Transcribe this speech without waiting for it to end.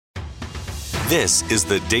This is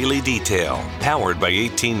the Daily Detail, powered by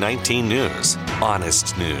 1819 News.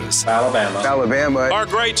 Honest news. Alabama. Our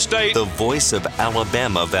great state. The voice of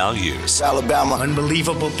Alabama values. Alabama.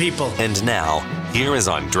 Unbelievable people. And now, here is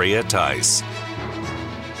Andrea Tice.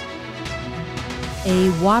 A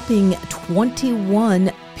whopping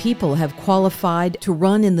 21 people have qualified to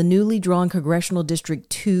run in the newly drawn Congressional District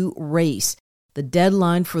 2 race. The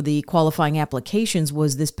deadline for the qualifying applications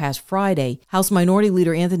was this past Friday. House Minority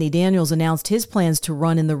Leader Anthony Daniels announced his plans to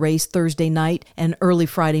run in the race Thursday night and early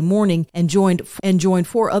Friday morning and joined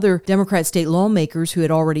four other Democrat state lawmakers who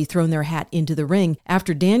had already thrown their hat into the ring.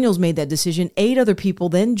 After Daniels made that decision, 8 other people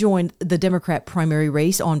then joined the Democrat primary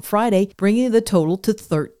race on Friday, bringing the total to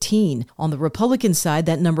 13. On the Republican side,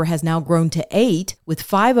 that number has now grown to 8, with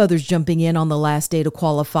 5 others jumping in on the last day to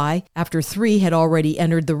qualify after 3 had already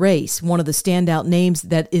entered the race. One of the standout names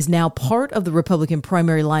that is now part of the Republican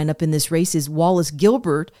primary lineup in this race is Wallace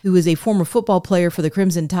Gilbert, who is a former football player for the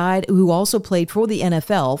Crimson Tide, who also played for the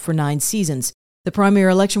NFL for 9 seasons. The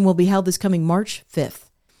primary election will be held this coming March 5th.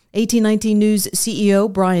 1819 News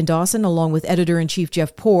CEO Brian Dawson, along with editor-in-chief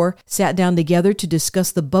Jeff Poore, sat down together to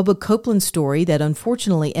discuss the Bubba Copeland story that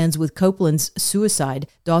unfortunately ends with Copeland's suicide.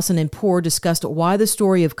 Dawson and Poore discussed why the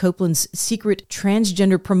story of Copeland's secret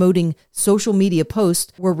transgender-promoting social media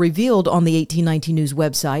posts were revealed on the 1819 News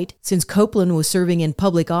website, since Copeland was serving in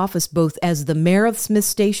public office both as the mayor of Smith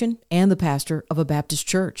Station and the pastor of a Baptist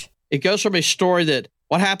church. It goes from a story that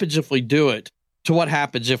what happens if we do it to what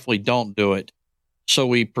happens if we don't do it. So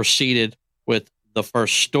we proceeded with the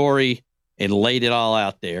first story and laid it all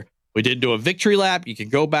out there. We didn't do a victory lap. You can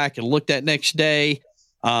go back and look that next day.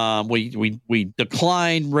 We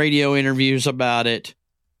declined radio interviews about it.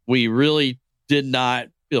 We really did not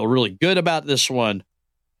feel really good about this one,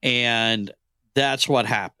 and that's what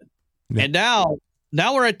happened. Yeah. And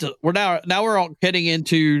now we're heading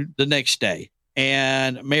into the next day,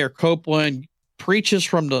 and Mayor Copeland preaches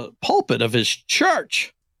from the pulpit of his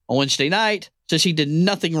church on Wednesday night. Says he did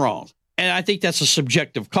nothing wrong. And I think that's a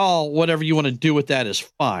subjective call. Whatever you want to do with that is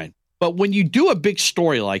fine. But when you do a big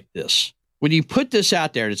story like this, when you put this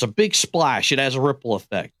out there, it's a big splash. It has a ripple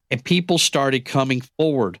effect. And people started coming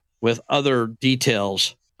forward with other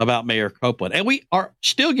details about Mayor Copeland. And we are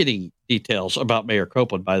still getting details about Mayor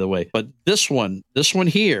Copeland, by the way. But this one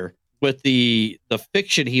here, with the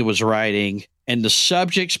fiction he was writing and the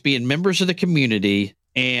subjects being members of the community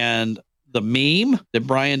and the meme that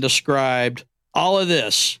Brian described, all of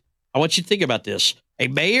this, I want you to think about this. A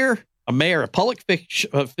mayor, a public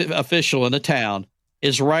official in a town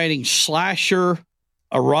is writing slasher,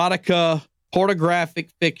 erotica, pornographic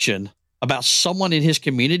fiction about someone in his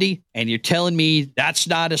community, and you're telling me that's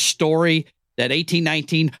not a story that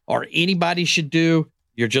 1819 or anybody should do?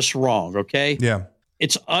 You're just wrong, okay? Yeah.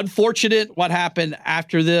 It's unfortunate what happened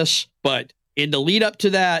after this, but in the lead up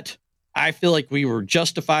to that, I feel like we were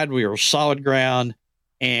justified. We were solid ground,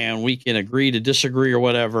 and we can agree to disagree or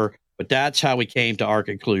whatever, but that's how we came to our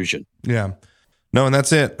conclusion. Yeah. No, and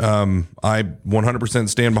that's it. I 100%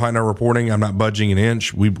 stand behind our reporting. I'm not budging an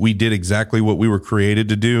inch. We did exactly what we were created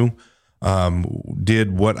to do.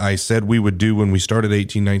 Did what I said we would do when we started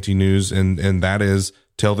 1819 News, and that is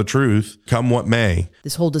tell the truth, come what may.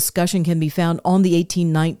 This whole discussion can be found on the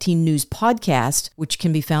 1819 News podcast, which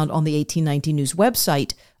can be found on the 1819 News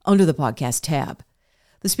website under the podcast tab.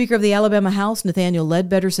 The Speaker of the Alabama House, Nathaniel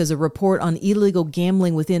Ledbetter, says a report on illegal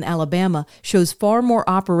gambling within Alabama shows far more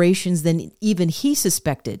operations than even he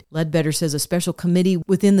suspected. Ledbetter says a special committee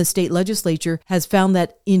within the state legislature has found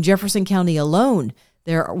that in Jefferson County alone,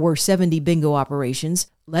 there were 70 bingo operations.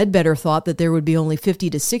 Ledbetter thought that there would be only 50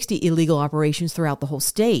 to 60 illegal operations throughout the whole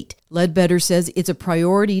state. Ledbetter says it's a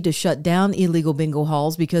priority to shut down illegal bingo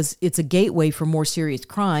halls because it's a gateway for more serious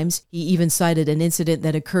crimes. He even cited an incident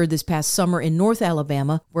that occurred this past summer in North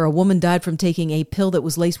Alabama where a woman died from taking a pill that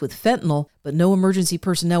was laced with fentanyl, but no emergency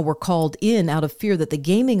personnel were called in out of fear that the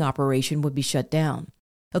gaming operation would be shut down.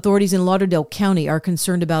 Authorities in Lauderdale County are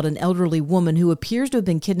concerned about an elderly woman who appears to have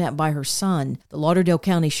been kidnapped by her son. The Lauderdale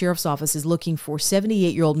County Sheriff's Office is looking for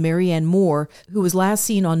 78-year-old Mary Ann Moore, who was last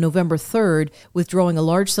seen on November 3rd withdrawing a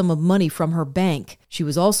large sum of money from her bank. She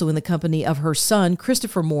was also in the company of her son,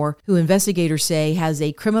 Christopher Moore, who investigators say has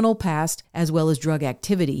a criminal past as well as drug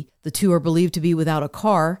activity. The two are believed to be without a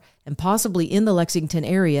car and possibly in the Lexington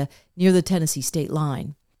area near the Tennessee state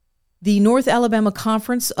line. The North Alabama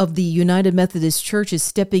Conference of the United Methodist Church is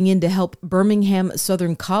stepping in to help Birmingham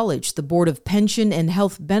Southern College. The Board of Pension and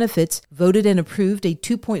Health Benefits voted and approved a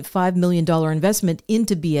 $2.5 million investment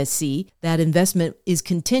into BSC. That investment is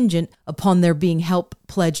contingent upon there being help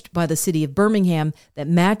pledged by the city of Birmingham that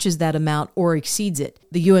matches that amount or exceeds it.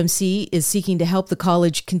 The UMC is seeking to help the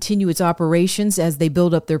college continue its operations as they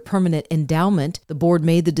build up their permanent endowment. The board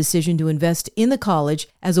made the decision to invest in the college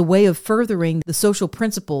as a way of furthering the social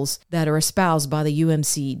principles that are espoused by the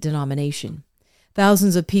UMC denomination.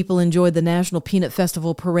 Thousands of people enjoyed the National Peanut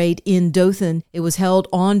Festival parade in Dothan. It was held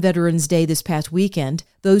on Veterans Day this past weekend.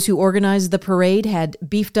 Those who organized the parade had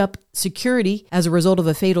beefed up security as a result of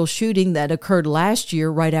a fatal shooting that occurred last year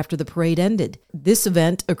right after the parade ended. This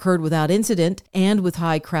event occurred without incident and with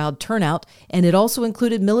high crowd turnout, and it also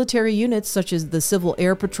included military units such as the Civil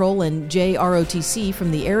Air Patrol and JROTC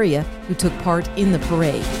from the area who took part in the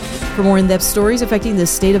parade. For more in-depth stories affecting the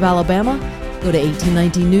state of Alabama, go to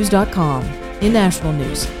 1819news.com. In national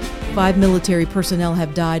news, 5 military personnel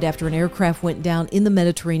have died after an aircraft went down in the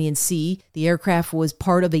Mediterranean Sea. The aircraft was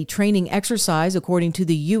part of a training exercise, according to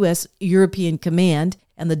the U.S. European Command,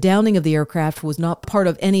 and the downing of the aircraft was not part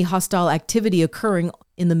of any hostile activity occurring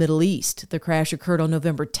in the Middle East. The crash occurred on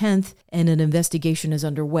November 10th, and an investigation is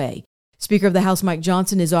underway. Speaker of the House Mike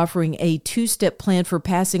Johnson is offering a two-step plan for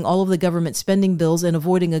passing all of the government spending bills and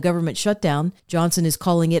avoiding a government shutdown. Johnson is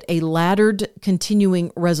calling it a laddered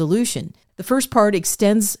continuing resolution. The first part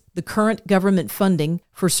extends the current government funding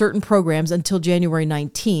for certain programs until January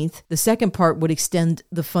 19th. The second part would extend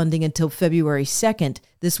the funding until February 2nd.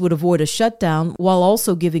 This would avoid a shutdown while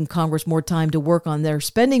also giving Congress more time to work on their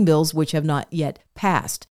spending bills, which have not yet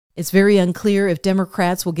passed. It's very unclear if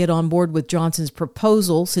Democrats will get on board with Johnson's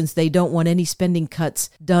proposal since they don't want any spending cuts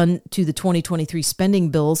done to the 2023 spending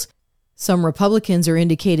bills. Some Republicans are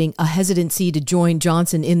indicating a hesitancy to join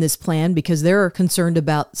Johnson in this plan because they're concerned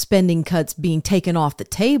about spending cuts being taken off the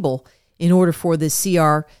table in order for this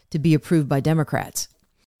CR to be approved by Democrats.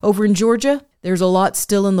 Over in Georgia, there's a lot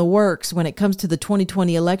still in the works when it comes to the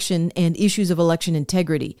 2020 election and issues of election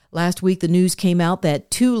integrity. Last week, the news came out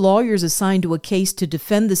that 2 lawyers assigned to a case to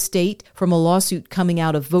defend the state from a lawsuit coming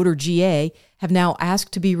out of Voter GA have now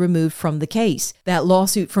asked to be removed from the case. That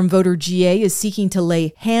lawsuit from Voter GA is seeking to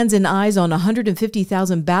lay hands and eyes on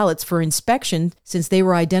 150,000 ballots for inspection since they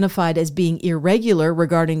were identified as being irregular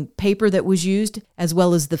regarding paper that was used, as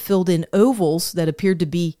well as the filled-in ovals that appeared to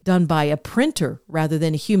be done by a printer rather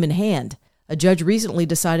than a human hand. A judge recently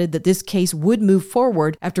decided that this case would move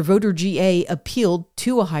forward after Voter GA appealed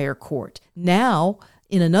to a higher court. Now,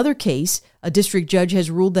 in another case, a district judge has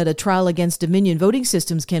ruled that a trial against Dominion voting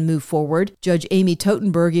systems can move forward. Judge Amy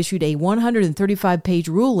Totenberg issued a 135-page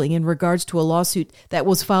ruling in regards to a lawsuit that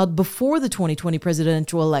was filed before the 2020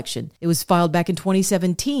 presidential election. It was filed back in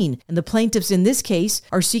 2017, and the plaintiffs in this case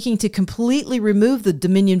are seeking to completely remove the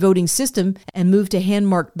Dominion voting system and move to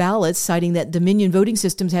hand-marked ballots, citing that Dominion voting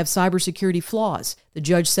systems have cybersecurity flaws. The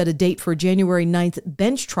judge set a date for January 9th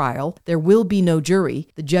bench trial. There will be no jury.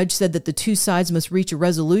 The judge said that the two sides must reach a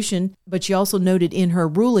resolution, but she also noted in her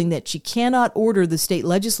ruling that she cannot order the state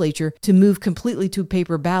legislature to move completely to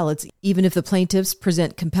paper ballots, even if the plaintiffs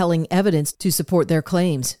present compelling evidence to support their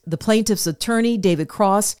claims. The plaintiff's attorney, David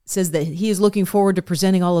Cross, says that he is looking forward to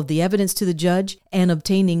presenting all of the evidence to the judge and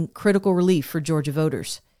obtaining critical relief for Georgia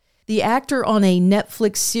voters. The actor on a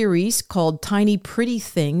Netflix series called Tiny Pretty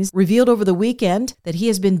Things revealed over the weekend that he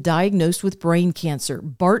has been diagnosed with brain cancer.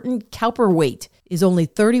 Barton Cowperwaite is only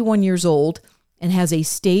 31 years old and has a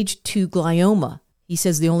stage 2 glioma. He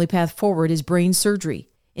says the only path forward is brain surgery.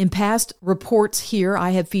 In past reports here,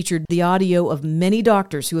 I have featured the audio of many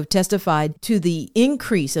doctors who have testified to the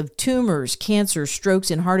increase of tumors, cancer, strokes,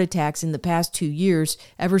 and heart attacks in the past 2 years,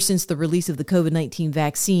 ever since the release of the COVID-19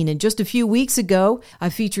 vaccine. And just a few weeks ago, I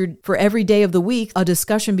featured for every day of the week a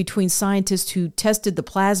discussion between scientists who tested the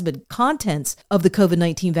plasmid contents of the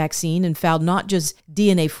COVID-19 vaccine and found not just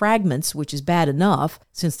DNA fragments, which is bad enough,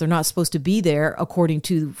 since they're not supposed to be there according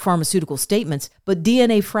to pharmaceutical statements, but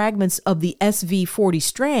DNA fragments of the SV40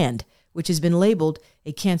 strand, which has been labeled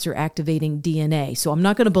a cancer-activating DNA. So I'm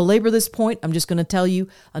not going to belabor this point. I'm just going to tell you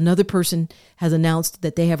another person has announced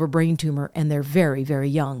that they have a brain tumor and they're very, very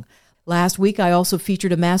young. Last week, I also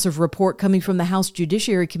featured a massive report coming from the House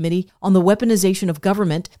Judiciary Committee on the weaponization of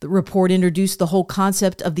government. The report introduced the whole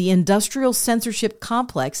concept of the Industrial Censorship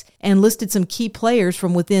Complex and listed some key players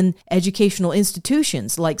from within educational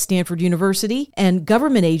institutions like Stanford University and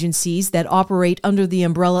government agencies that operate under the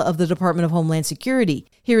umbrella of the Department of Homeland Security.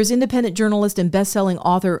 Here is independent journalist and best-selling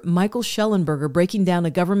author Michael Schellenberger breaking down a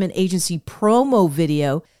government agency promo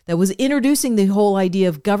video that was introducing the whole idea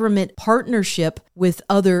of government partnership with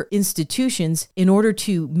other institutions in order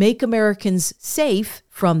to make Americans safe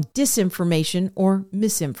from disinformation or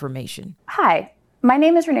misinformation. Hi, my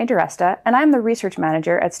name is Renee DiResta, and I'm the research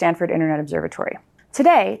manager at Stanford Internet Observatory.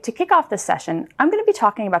 Today, to kick off this session, I'm going to be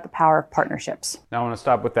talking about the power of partnerships. Now I want to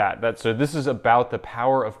stop with that. So this is about the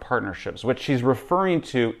power of partnerships. What she's referring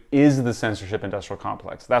to is the censorship industrial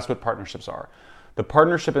complex. That's what partnerships are. The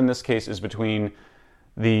partnership in this case is between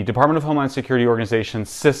the Department of Homeland Security organization,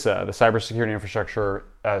 CISA, the Cybersecurity Infrastructure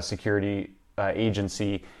Security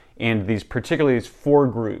Agency, and particularly these four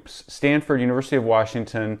groups: Stanford, University of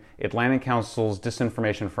Washington, Atlantic Council's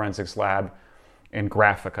Disinformation Forensics Lab, and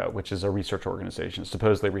Graphica, which is a research organization,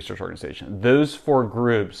 supposedly a research organization. Those four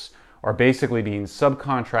groups are basically being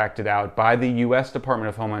subcontracted out by the U.S. Department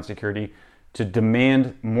of Homeland Security to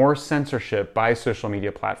demand more censorship by social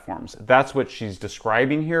media platforms. That's what she's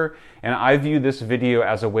describing here, and I view this video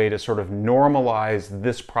as a way to sort of normalize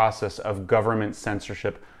this process of government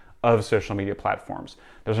censorship of social media platforms.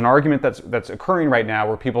 There's an argument that's occurring right now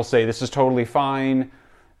where people say this is totally fine.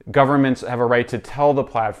 Governments have a right to tell the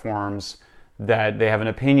platforms that they have an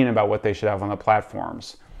opinion about what they should have on the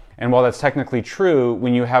platforms. And while that's technically true,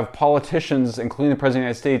 when you have politicians, including the President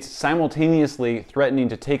of the United States, simultaneously threatening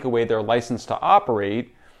to take away their license to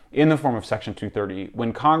operate in the form of Section 230,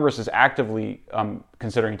 when Congress is actively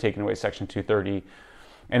considering taking away Section 230,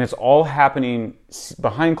 and it's all happening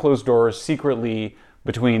behind closed doors, secretly,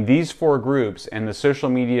 between these four groups and the social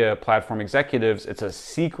media platform executives, it's a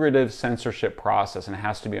secretive censorship process, and it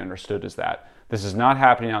has to be understood as that. This is not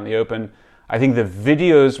happening out in the open. I think the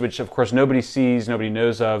videos, which of course nobody sees, nobody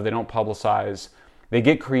knows of, they don't publicize, they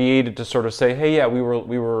get created to sort of say, hey, yeah, we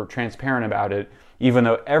were transparent about it, even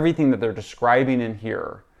though everything that they're describing in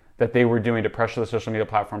here that they were doing to pressure the social media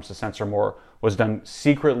platforms to censor more was done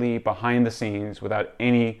secretly behind the scenes without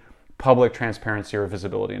any public transparency or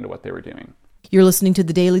visibility into what they were doing. You're listening to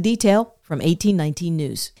The Daily Detail from 1819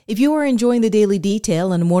 News. If you are enjoying The Daily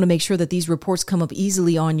Detail and want to make sure that these reports come up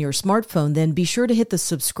easily on your smartphone, then be sure to hit the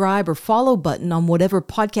subscribe or follow button on whatever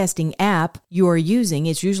podcasting app you are using.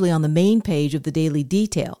 It's usually on the main page of The Daily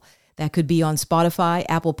Detail. That could be on Spotify,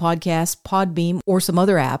 Apple Podcasts, Podbeam, or some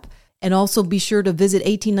other app. And also be sure to visit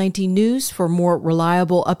 1819 News for more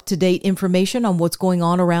reliable, up-to-date information on what's going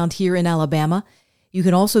on around here in Alabama. You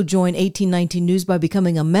can also join 1819 News by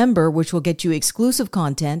becoming a member, which will get you exclusive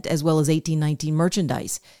content as well as 1819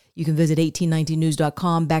 merchandise. You can visit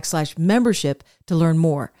 1819news.com/membership to learn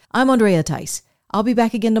more. I'm Andrea Tice. I'll be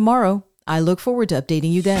back again tomorrow. I look forward to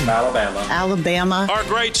updating you then. Alabama. Our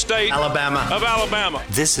great state. Alabama. Of Alabama.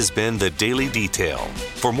 This has been The Daily Detail.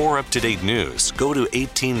 For more up-to-date news, go to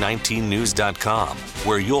 1819news.com,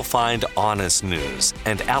 where you'll find honest news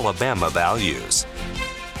and Alabama values.